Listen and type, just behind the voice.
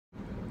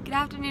Good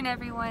afternoon,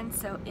 everyone.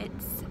 So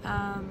it's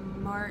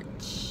March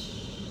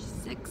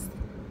 6th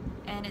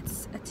and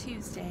it's a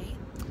Tuesday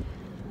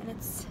and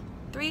it's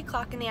 3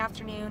 o'clock in the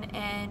afternoon,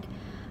 and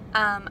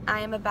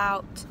I am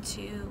about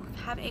to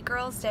have a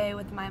girls' day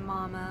with my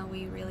mama.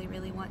 We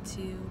really want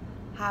to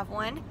have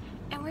one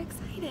and we're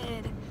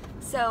excited.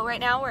 So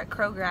right now we're at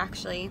Kroger.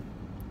 Actually,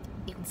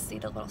 you can see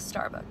the little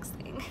Starbucks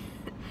thing.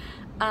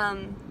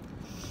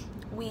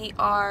 We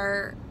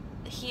are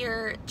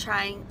here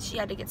trying, she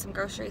had to get some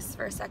groceries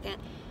for a second,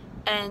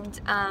 and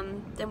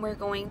then we're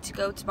going to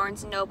go to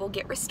Barnes & Noble,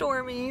 get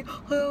Restore Me,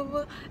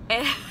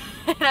 and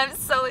I'm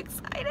so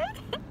excited.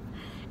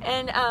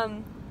 And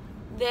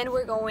then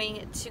we're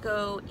going to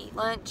go eat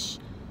lunch,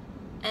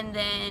 and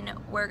then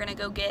we're gonna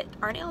go get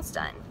our nails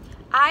done.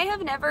 I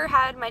have never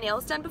had my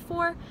nails done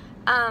before.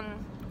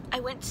 I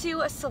went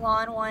to a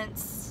salon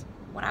once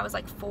when I was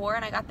like 4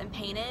 and I got them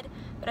painted,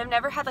 but I've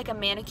never had like a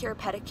manicure,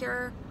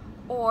 pedicure,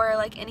 or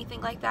like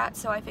anything like that,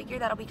 so I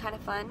figured that'll be kind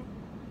of fun.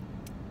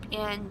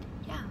 And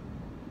yeah,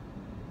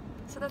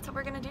 so that's what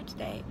we're gonna do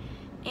today.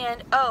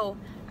 And oh,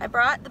 I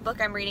brought the book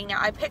I'm reading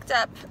now. I picked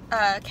up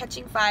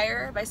Catching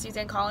Fire by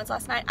Suzanne Collins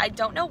last night. I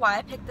don't know why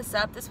I picked this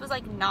up. This was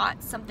like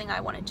not something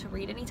I wanted to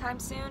read anytime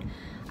soon.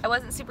 I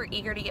wasn't super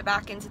eager to get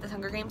back into the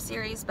Hunger Games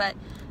series, but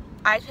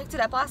I picked it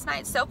up last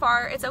night. So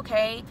far it's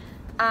okay.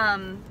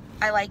 I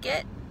like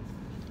it.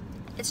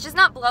 It's just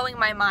not blowing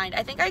my mind.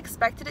 I think I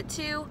expected it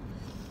to,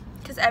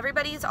 because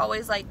everybody's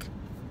always like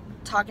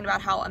talking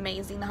about how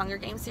amazing the Hunger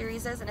Games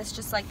series is, and it's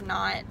just like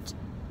not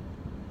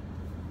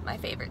my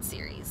favorite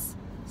series.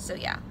 So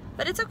yeah,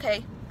 but it's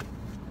okay.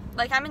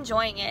 Like, I'm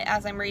enjoying it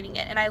as I'm reading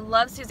it, and I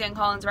love Suzanne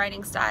Collins'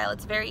 writing style.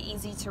 It's very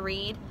easy to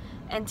read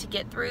and to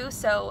get through,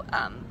 so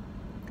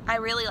I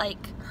really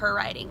like her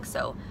writing,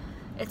 so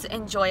it's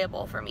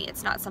enjoyable for me.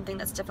 It's not something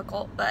that's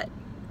difficult, but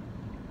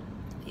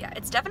yeah,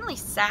 it's definitely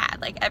sad.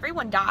 Like,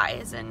 everyone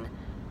dies, and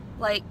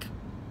like,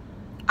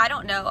 I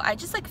don't know, I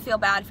just like feel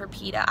bad for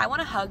Peeta. I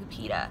want to hug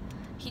Peeta.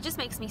 He just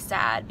makes me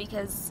sad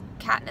because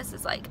Katniss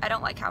is like, I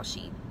don't like how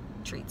she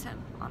treats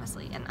him,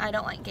 honestly, and I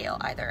don't like Gale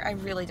either. I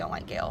really don't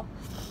like Gale.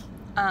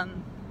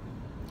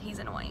 He's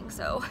annoying,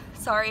 so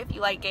sorry if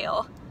you like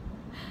Gale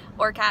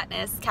or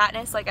Katniss.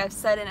 Katniss, like I've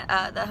said in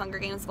the Hunger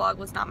Games vlog,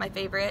 was not my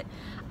favorite.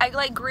 I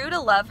like grew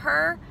to love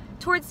her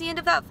towards the end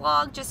of that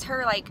vlog, just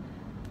her like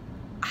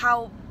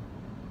how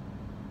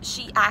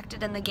she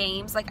acted in the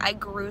games. Like, I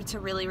grew to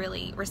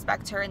really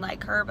respect her and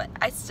like her, but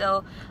I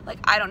still, like,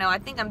 I don't know, I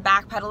think I'm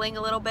backpedaling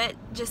a little bit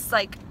just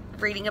like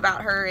reading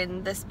about her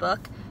in this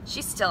book.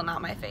 She's still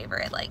not my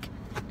favorite. Like,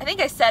 I think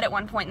I said at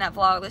one point in that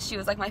vlog that she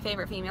was like my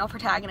favorite female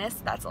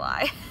protagonist. That's a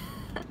lie.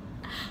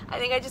 I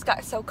think I just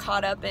got so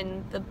caught up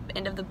in the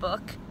end of the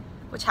book,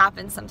 which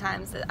happens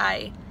sometimes, that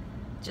I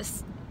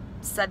just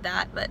said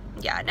that. But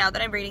yeah, now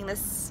that I'm reading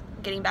this,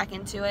 getting back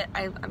into it,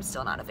 I'm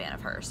still not a fan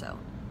of her, so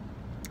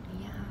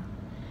yeah.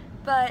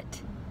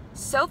 But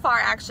so far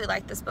I actually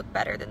like this book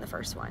better than the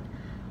first one.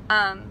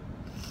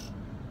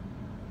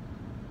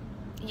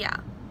 Yeah,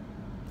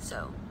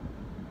 so,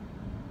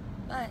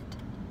 but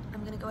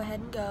I'm gonna go ahead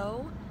and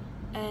go,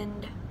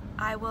 and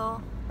I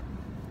will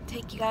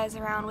take you guys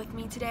around with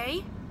me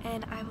today,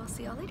 and I will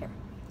see y'all later.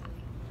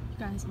 You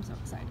guys, I'm so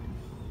excited.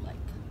 Like,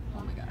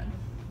 oh my god.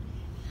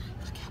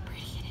 Look how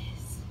pretty it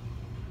is.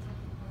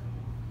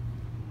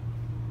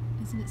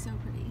 Isn't it so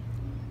pretty?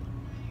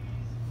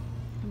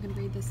 I'm gonna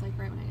read this like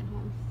right when I get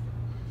home.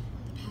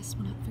 The past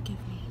will not forgive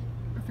me,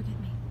 or forget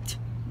me.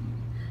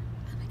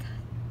 Oh my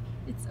god.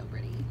 It's so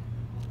pretty.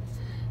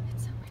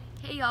 It's so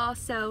pretty. Hey y'all,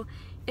 so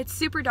it's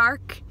super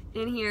dark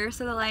in here,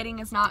 so the lighting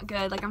is not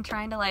good. Like, I'm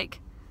trying to like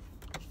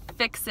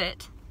fix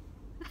it.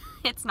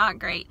 It's not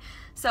great.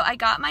 So I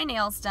got my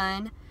nails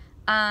done.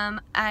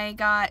 I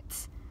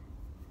got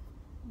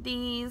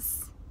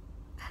these.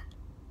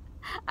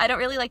 I don't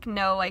really like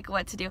know like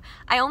what to do.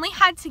 I only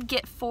had to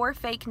get 4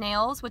 fake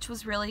nails, which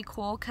was really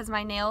cool because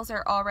my nails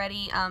are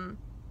already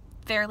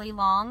fairly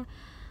long.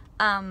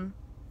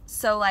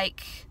 So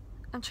like,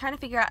 I'm trying to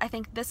figure out, I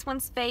think this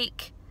one's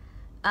fake.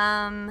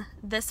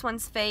 This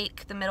one's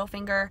fake, the middle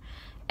finger,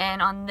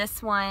 and on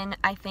this one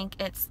I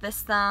think it's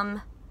this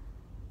thumb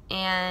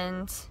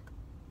and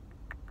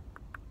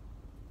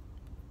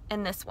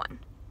this one,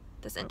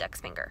 this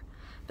index finger.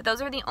 But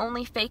those are the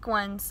only fake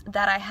ones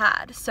that I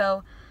had,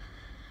 so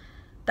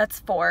that's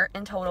 4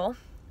 in total.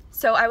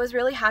 So I was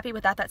really happy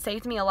with that. That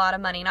saved me a lot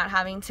of money, not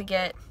having to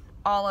get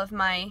all of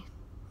my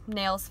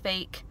nails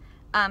fake.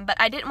 But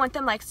I didn't want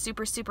them like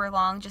super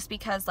long, just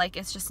because like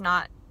it's just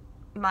not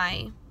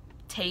my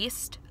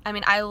taste. I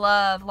mean, I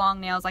love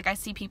long nails. Like, I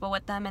see people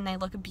with them and they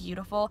look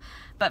beautiful,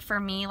 but for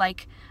me,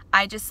 like,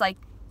 I just like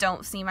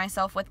don't see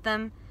myself with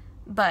them.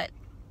 But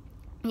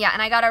yeah,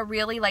 and I got a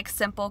really like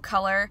simple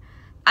color.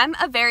 I'm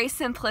a very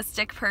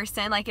simplistic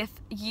person. Like, if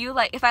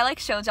I like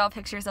showed y'all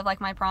pictures of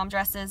like my prom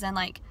dresses and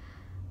like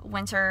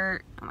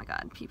winter, oh my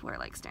god, people are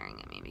like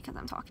staring at me because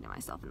I'm talking to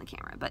myself in the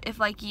camera. But if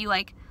like you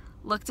like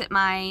looked at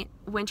my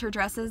winter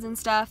dresses and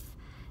stuff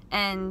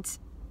and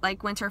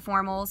like winter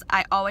formals,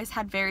 I always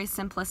had very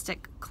simplistic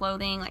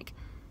clothing, like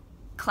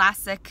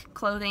classic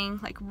clothing,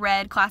 like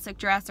red classic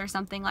dress or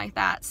something like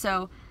that.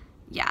 So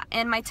yeah,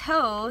 and my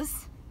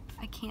toes,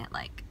 I can't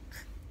like,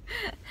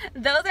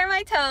 those are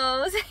my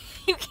toes.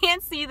 You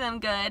can't see them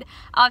good.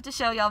 I'll have to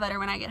show y'all better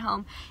when I get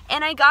home.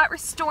 And I got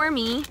Restore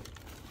Me.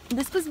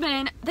 This has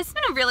been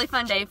a really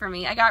fun day for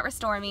me. I got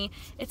Restore Me.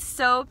 It's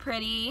so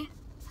pretty.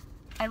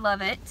 I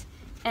love it.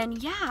 And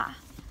yeah.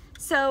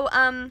 So,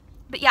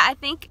 but yeah, I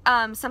think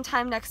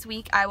sometime next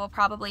week I will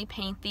probably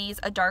paint these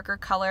a darker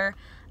color.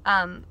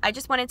 I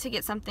just wanted to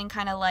get something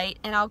kind of light,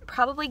 and I'll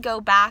probably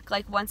go back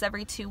like once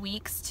every 2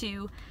 weeks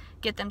to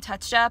get them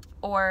touched up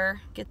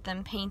or get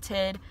them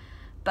painted.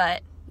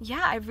 But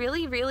yeah, I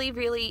really, really,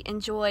 really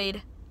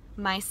enjoyed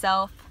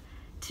myself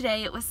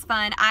today. It was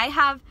fun. I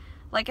have,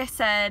 like I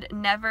said,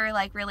 never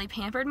like really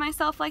pampered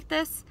myself like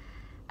this.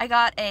 I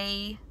got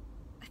I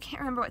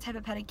can't remember what type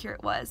of pedicure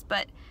it was,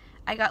 but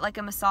I got like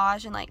a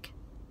massage and like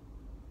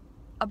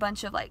a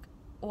bunch of like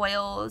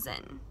oils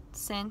and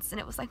scents, and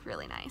it was like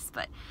really nice.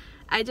 But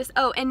I just,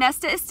 oh, and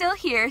Nesta is still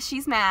here.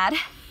 She's mad.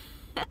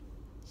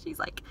 she's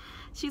like,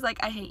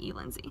 I hate you,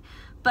 Lindsay.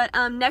 But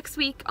next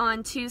week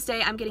on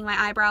Tuesday, I'm getting my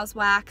eyebrows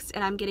waxed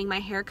and I'm getting my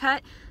hair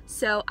cut.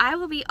 So I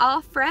will be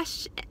all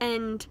fresh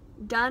and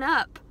done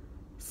up.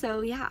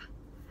 So yeah,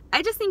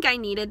 I just think I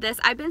needed this.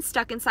 I've been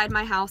stuck inside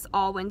my house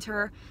all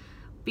winter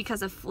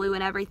because of flu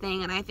and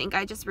everything, and I think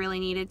I just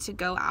really needed to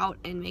go out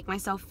and make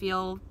myself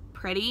feel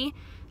pretty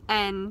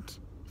and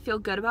feel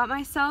good about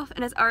myself,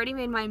 and it's already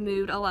made my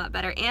mood a lot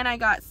better. And I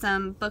got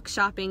some book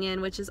shopping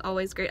in, which is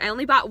always great. I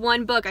only bought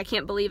one book. I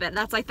can't believe it.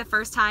 That's like the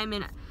first time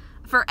in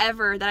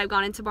forever that I've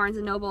gone into Barnes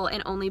 & Noble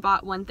and only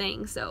bought one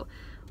thing. So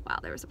wow,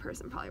 there was a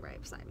person probably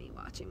right beside me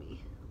watching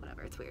me.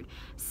 Whatever, it's weird.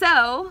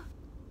 So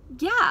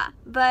yeah,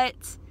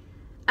 but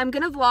I'm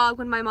gonna vlog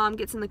when my mom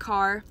gets in the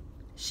car.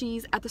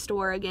 She's at the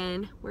store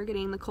again. We're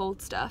getting the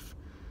cold stuff,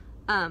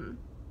 and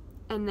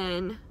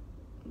then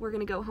we're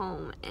gonna go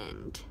home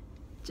and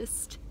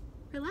just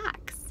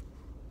relax.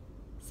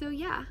 So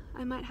yeah,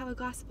 I might have a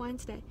glass of wine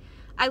today.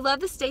 I love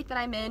the state that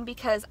I'm in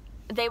because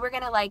they were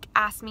gonna like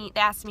ask me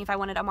if I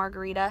wanted a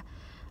margarita.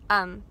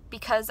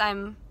 Because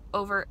I'm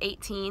over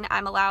 18,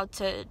 I'm allowed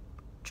to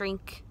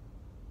drink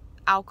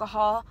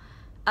alcohol.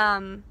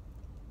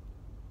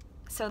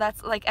 So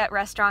that's like at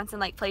restaurants and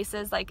like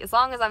places, like as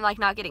long as I'm like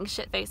not getting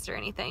shit-faced or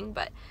anything.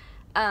 But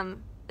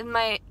in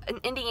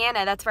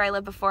Indiana, that's where I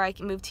lived before I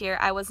moved here,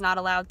 I was not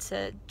allowed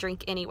to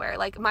drink anywhere.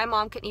 Like my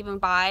mom couldn't even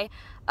buy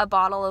a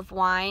bottle of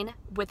wine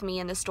with me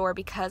in the store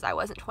because I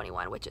wasn't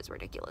 21, which is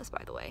ridiculous,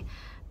 by the way.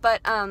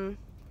 But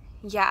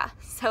yeah,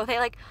 so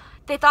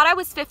they thought I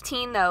was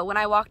 15 though when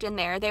I walked in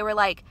there. They were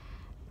like,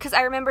 because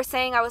I remember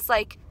saying, I was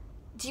like,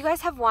 do you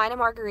guys have wine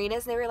and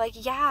margaritas? And they were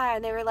like, yeah.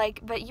 And they were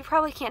like, but you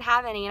probably can't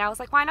have any. And I was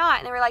like, why not?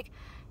 And they were like,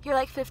 you're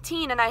like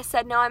 15. And I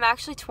said, no, I'm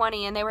actually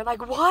 20. And they were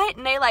like, what?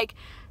 And they like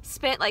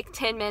spent like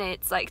 10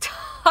 minutes like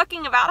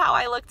talking about how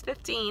I looked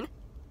 15.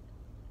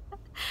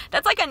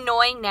 That's like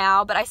annoying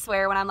now, but I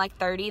swear when I'm like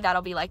 30,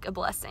 that'll be like a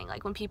blessing.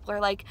 Like when people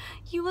are like,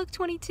 you look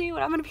 22,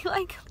 and I'm gonna be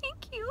like,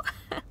 thank you.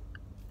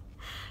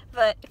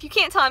 But if you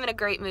can't tell, I'm in a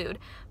great mood.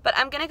 But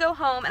I'm gonna go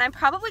home, and I'm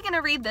probably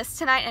gonna read this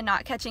tonight and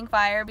not Catching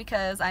Fire,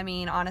 because I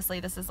mean, honestly,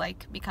 this has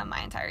like become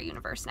my entire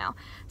universe now.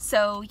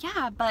 So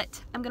yeah,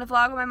 but I'm gonna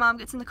vlog when my mom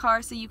gets in the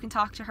car so you can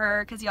talk to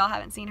her, because y'all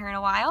haven't seen her in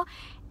a while.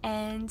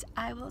 And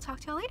I will talk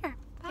to y'all later.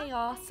 Bye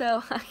y'all.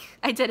 So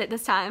I did it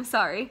this time,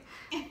 sorry.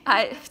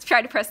 I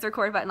tried to press the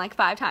record button like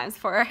 5 times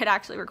before I had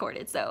actually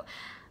recorded. So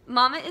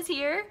Mama is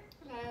here.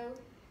 Hello.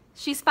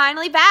 She's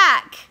finally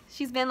back.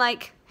 She's been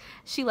like,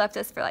 she left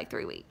us for like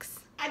 3 weeks.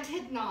 I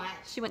did not.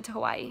 She went to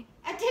Hawaii.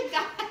 I did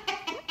not.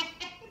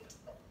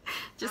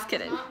 Just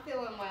kidding. I was not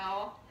feeling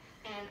well,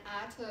 and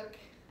I took,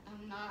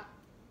 I'm not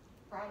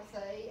proud to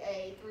say,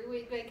 a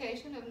 3-week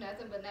vacation of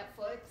nothing but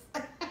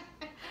Netflix.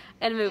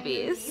 And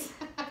movies.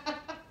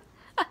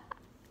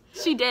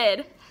 She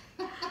did.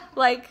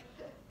 Like,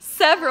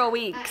 several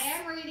weeks. I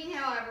am reading,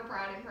 however,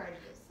 Pride and Prejudice.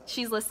 So.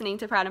 She's listening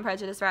to Pride and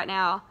Prejudice right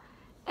now.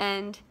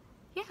 And,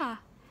 yeah.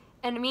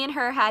 And me and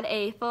her had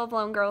a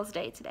full-blown girls'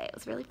 day today. It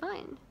was really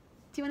fun.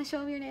 Do you want to show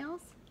them your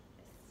nails?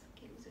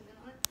 Can you zoom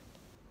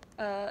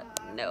in on it?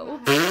 No.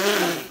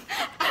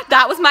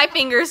 That was my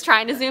fingers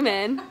trying to zoom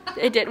in.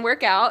 It didn't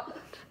work out.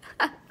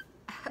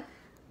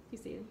 You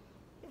see them?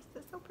 Yes,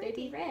 they're so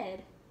pretty. They're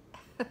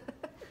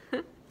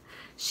red.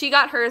 She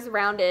got hers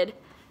rounded.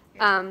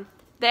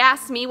 They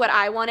asked me what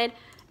I wanted,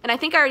 and I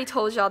think I already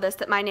told y'all this,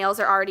 that my nails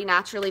are already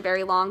naturally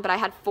very long, but I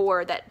had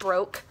 4 that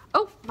broke.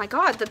 Oh my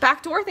god, the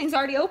back door thing's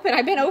already open.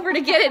 I bent over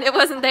to get it. It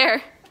wasn't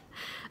there.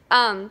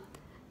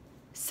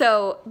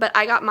 So, but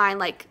I got mine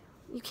like,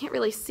 you can't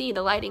really see,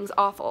 the lighting's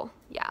awful.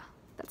 Yeah,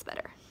 that's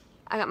better.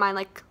 I got mine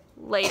like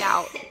laid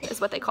out is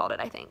what they called it,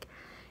 I think.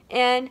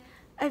 And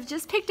I've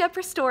just picked up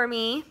Restore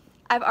Me.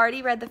 I've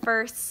already read the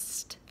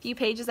first few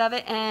pages of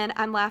it, and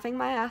I'm laughing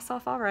my ass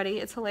off already.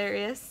 It's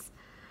hilarious.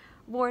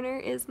 Warner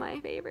is my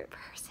favorite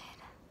person.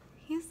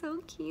 He's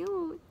so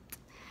cute.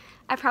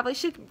 I probably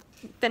should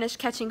finish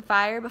Catching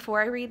Fire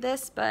before I read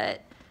this,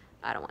 but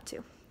I don't want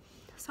to.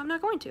 So I'm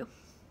not going to.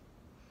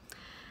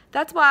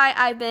 that's why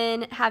I've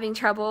been having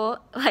trouble,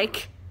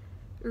 like,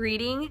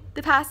 reading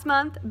the past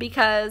month,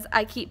 because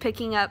I keep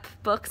picking up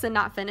books and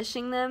not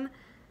finishing them.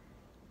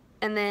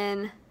 And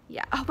then,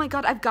 yeah. Oh my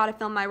God, I've got to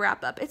film my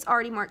wrap up. It's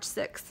already March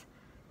 6th.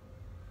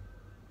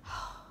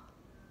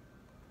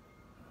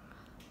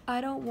 I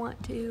don't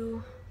want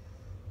to.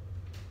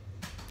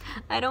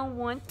 I don't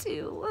want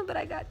to, but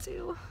I got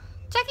to.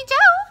 Jackie Joe,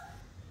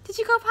 did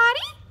you go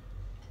potty?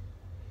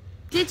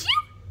 Did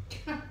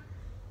you?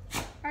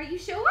 Are you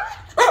sure?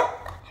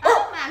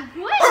 Oh my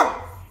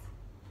goodness.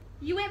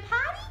 You went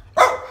potty?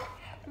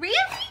 Really?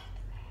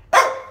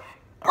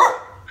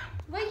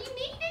 What are you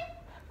needing?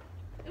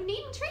 You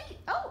needing a treat?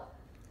 Oh.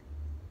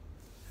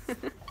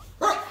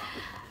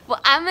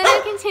 Well, I'm going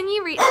to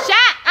continue reading.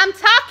 Jack, I'm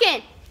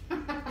talking.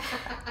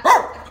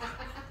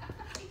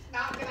 He's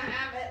not gonna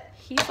have it.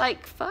 He's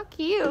like, fuck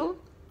you.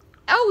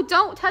 Oh,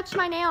 don't touch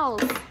my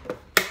nails.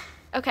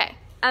 Okay,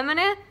 I'm going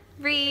to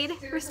read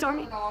Restore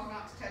Me. Dog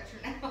not to touch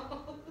your nails.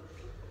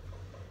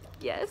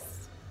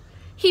 Yes.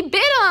 He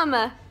bit him.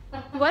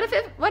 What if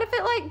it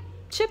like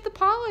chipped the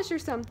polish or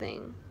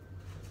something?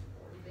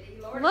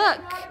 Lord, Look,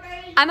 it's not a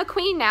baby. I'm a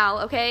queen now,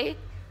 okay?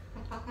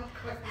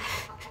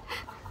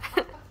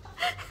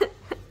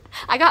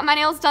 I got my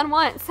nails done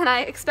once and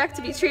I expect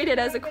to be treated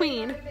as a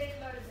queen.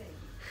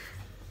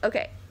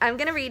 Okay, I'm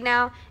gonna read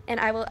now and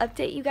I will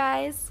update you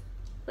guys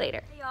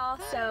later. Hey y'all,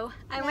 so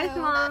I'm with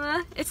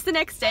Mama. It's the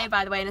next day,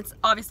 by the way, and it's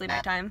obviously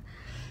nighttime.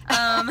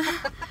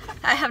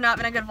 I have not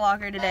been a good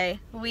vlogger today.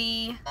 What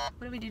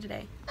did we do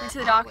today? Went to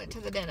the doctor. Went to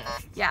the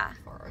dentist. Yeah.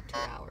 For 2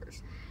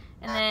 hours.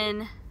 And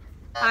then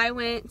I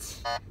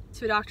went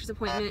to a doctor's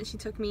appointment. She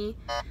took me.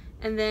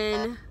 And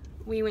then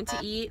we went to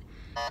eat.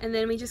 And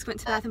then we just went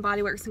to Bath &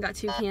 Body Works and got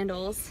 2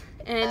 candles.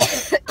 And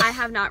I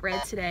have not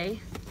read today.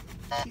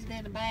 She's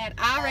been bad.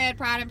 I read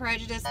Pride and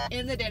Prejudice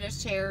in the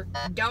dentist chair.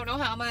 Don't know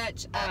how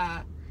much.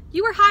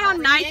 You were high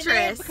on I read it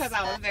nitrous. because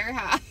I was very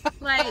high.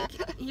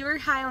 Like, you were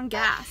high on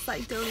gas.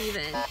 Like, don't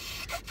even.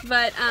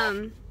 But,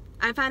 I'm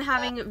fine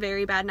having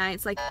very bad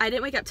nights. Like, I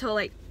didn't wake up till,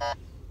 like,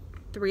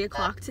 3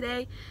 o'clock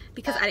today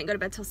because I didn't go to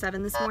bed till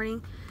 7 this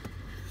morning.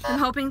 I'm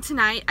hoping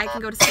tonight I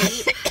can go to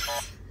sleep.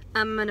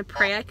 I'm gonna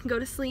pray I can go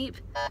to sleep.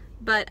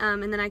 But,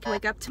 and then I can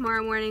wake up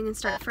tomorrow morning and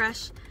start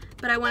fresh.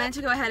 But I wanted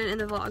to go ahead and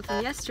end the vlog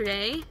from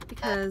yesterday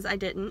because I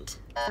didn't.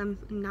 I'm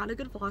not a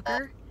good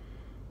vlogger.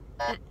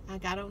 I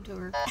got on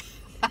tour.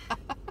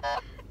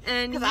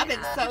 And Because I've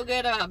been so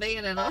good about being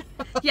in them.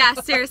 yeah,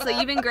 seriously,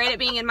 you've been great at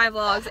being in my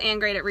vlogs and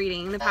great at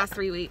reading the past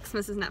 3 weeks,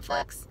 Mrs.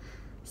 Netflix.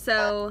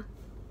 So,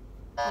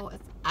 Oh,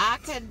 if I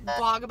could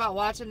vlog about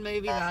watching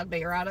movies, I'd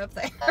be right up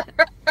there.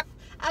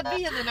 I'd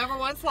be in the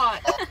 #1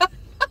 slot.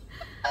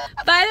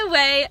 by the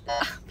way,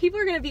 people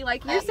are going to be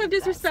like, you're so Hey,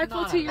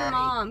 disrespectful that's to not your right.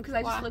 mom because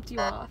I just Why? flipped you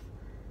off.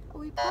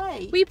 We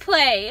play. We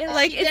play.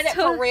 Like, she it's did it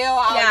so for real.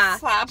 I yeah, would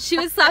slap. she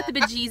would slap the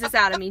bejesus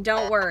out of me.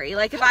 Don't worry.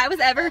 Like, if I was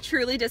ever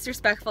truly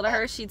disrespectful to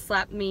her, she'd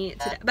slap me to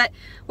death. But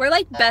we're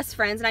like best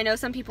friends, and I know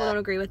some people don't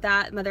agree with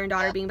that, mother and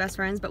daughter being best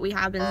friends, but we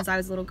have been since I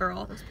was a little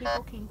girl. Those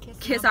people can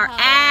Kiss my our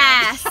behind.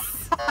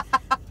 ass.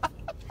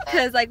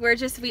 Because, like,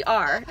 we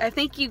are. I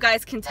think you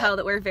guys can tell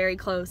that we're very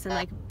close and,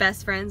 like,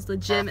 best friends,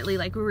 legitimately,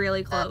 like,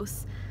 really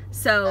close.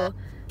 So,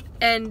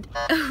 and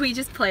we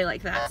just play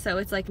like that. So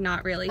it's, like,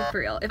 not really for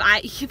real.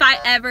 I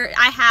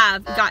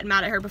have gotten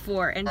mad at her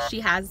before, and she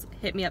has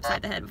hit me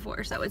upside the head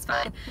before, so it's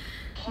fine.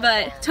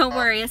 But don't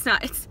worry, it's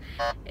not,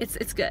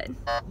 it's good.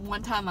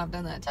 One time I've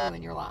done that too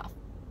in your life.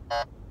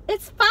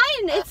 It's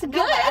fine. It's No,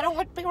 good. I don't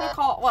want people to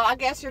call. Well, I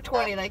guess you're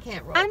 20. They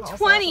can't really. I'm call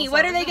 20. social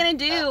What are they service. going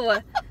to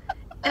do?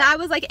 And I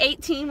was like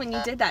 18 when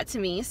you did that to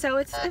me, so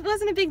it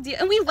wasn't a big deal.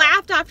 And we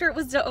laughed after it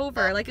was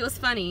over, like it was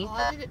funny. Well,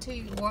 I did it to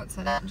you once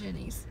at Aunt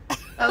Jenny's.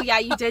 Oh yeah,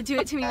 you did do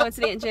it to me once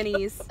at Aunt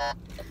Jenny's.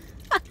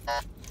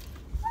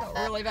 Felt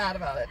really bad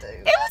about it too.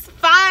 It was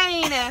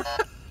fine.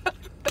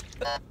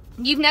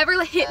 You've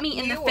never hit me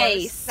in the You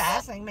face. were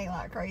sassing me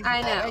like crazy.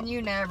 I know. And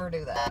you never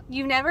do that.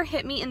 You've never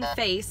hit me in the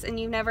face, and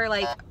you've never,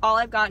 like, all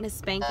I've gotten is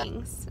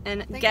spankings.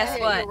 And I think I guess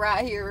hit what? You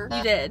right here.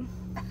 You did.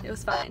 It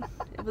was fine.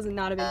 It was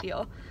not a big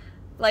deal.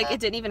 Like,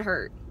 it didn't even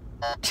hurt.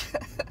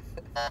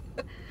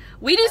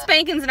 We do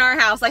spankings in our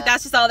house. Like,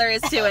 that's just all there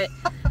is to it.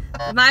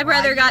 My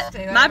brother got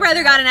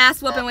an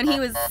ass whooping when he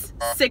was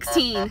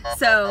 16.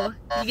 So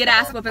you get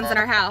ass whoopings in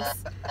our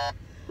house.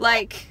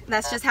 Like,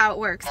 that's just how it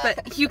works.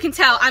 But you can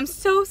tell I'm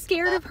so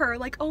scared of her.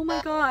 Like, oh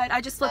my god,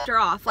 I just flipped her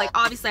off. Like,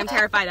 obviously I'm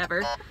terrified of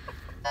her.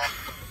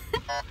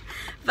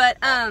 But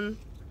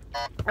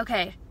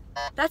okay,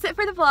 that's it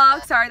for the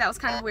vlog. Sorry, that was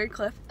kind of a weird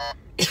clip.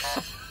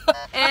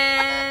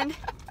 And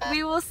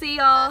we will see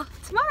y'all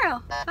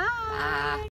tomorrow. Bye.